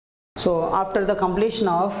So after the completion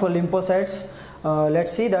of lymphocytes,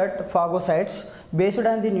 let's see that phagocytes based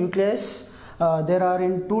on the nucleus, there are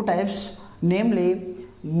in two types, namely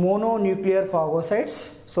mononuclear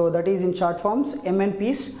phagocytes, so that is in short forms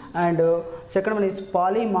MNPs, and second one is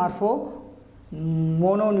polymorpho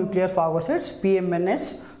mononuclear phagocytes,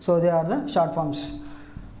 PMNS, so they are the short forms.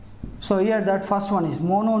 So here that first one is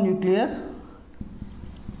mononuclear.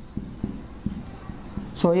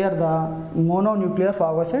 So here the mononuclear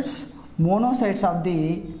phagocytes, monocytes of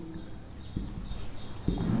the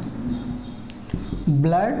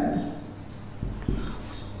blood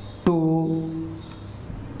to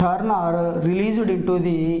turn or released into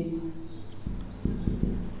the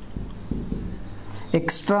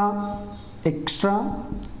extra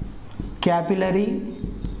capillary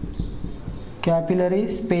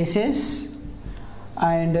spaces,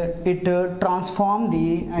 and it transform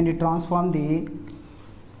the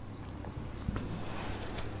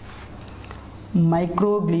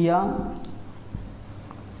microglia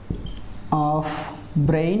of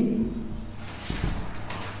brain,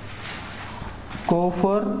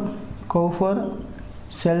 Kupffer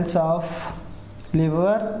cells of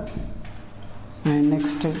liver, and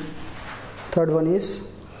next third one is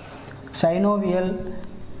synovial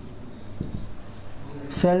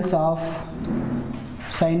cells of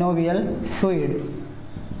synovial fluid,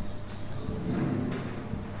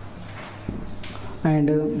 and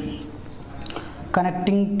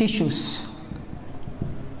connecting tissues.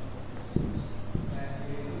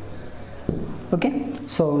 Okay,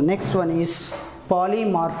 so next one is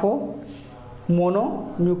polymorpho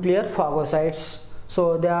mononuclear phagocytes.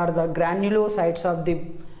 So they are the granulocytes of the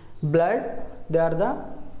blood, they are the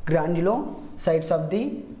granulocytes of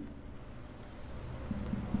the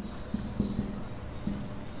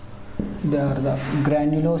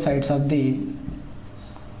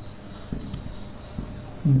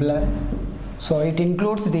blood. So it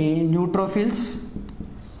includes the neutrophils,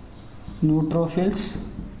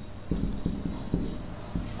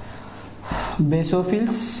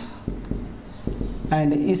 basophils,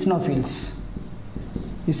 and eosinophils.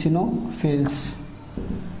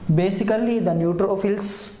 Basically the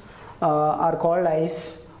neutrophils are called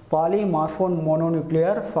as polymorpho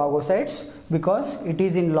mononuclear phagocytes because it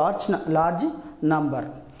is in large number.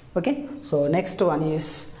 Okay, so next one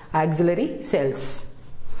is axillary cells.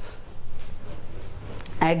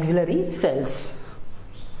 Axillary cells.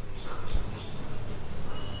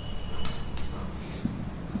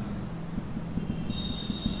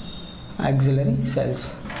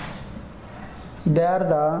 They are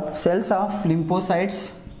the cells of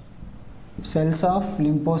lymphocytes.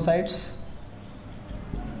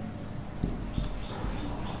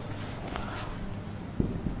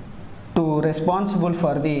 To responsible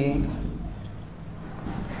for the